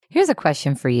Here's a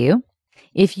question for you.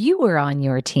 If you were on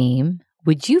your team,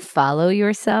 would you follow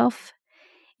yourself?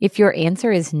 If your answer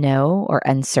is no or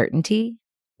uncertainty,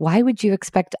 why would you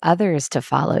expect others to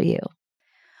follow you?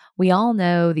 We all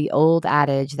know the old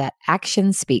adage that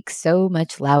actions speak so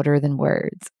much louder than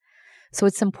words. So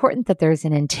it's important that there's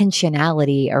an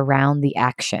intentionality around the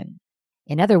action.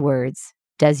 In other words,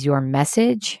 does your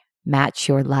message match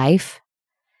your life?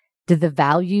 Do the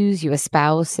values you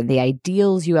espouse and the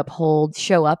ideals you uphold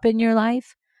show up in your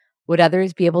life? Would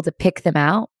others be able to pick them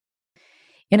out?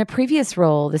 In a previous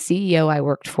role, the CEO I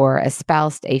worked for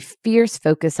espoused a fierce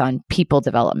focus on people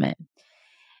development.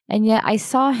 And yet I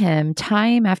saw him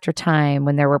time after time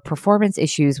when there were performance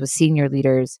issues with senior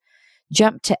leaders,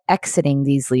 jump to exiting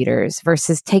these leaders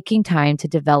versus taking time to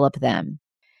develop them.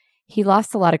 He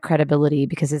lost a lot of credibility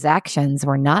because his actions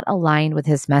were not aligned with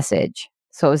his message,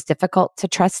 so it was difficult to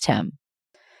trust him.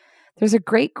 There's a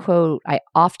great quote I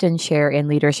often share in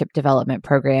leadership development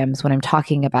programs when I'm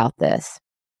talking about this.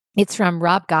 It's from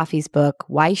Rob Goffey's book,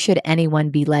 Why Should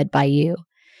Anyone Be Led by You?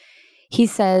 He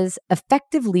says,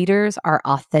 effective leaders are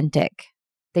authentic.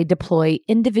 They deploy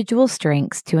individual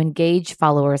strengths to engage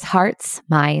followers' hearts,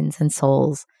 minds, and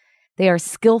souls. They are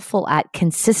skillful at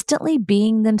consistently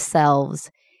being themselves,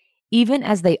 even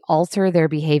as they alter their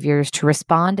behaviors to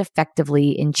respond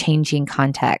effectively in changing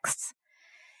contexts.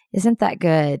 Isn't that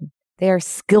good? They are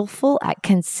skillful at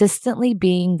consistently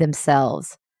being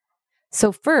themselves.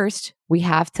 So first, we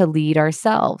have to lead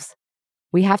ourselves.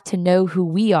 We have to know who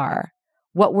we are,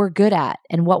 what we're good at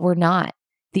and what we're not,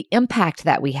 the impact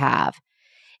that we have.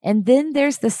 And then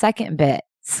there's the second bit,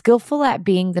 skillful at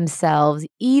being themselves,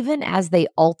 even as they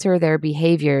alter their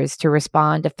behaviors to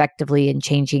respond effectively in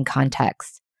changing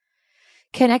contexts.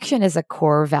 Connection is a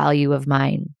core value of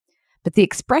mine, but the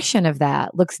expression of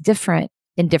that looks different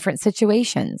in different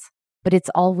situations, but it's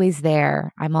always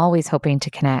there. I'm always hoping to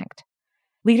connect.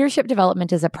 Leadership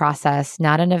development is a process,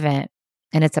 not an event,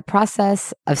 and it's a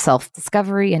process of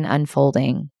self-discovery and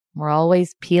unfolding. We're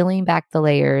always peeling back the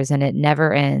layers and it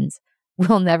never ends.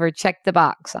 We'll never check the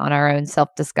box on our own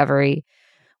self-discovery.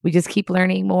 We just keep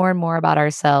learning more and more about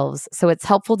ourselves. So it's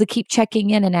helpful to keep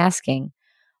checking in and asking,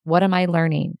 what am I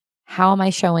learning? How am I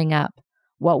showing up?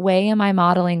 What way am I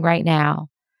modeling right now?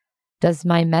 Does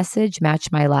my message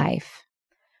match my life?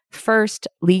 First,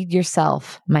 lead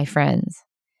yourself, my friends.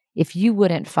 If you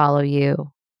wouldn't follow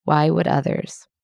you, why would others?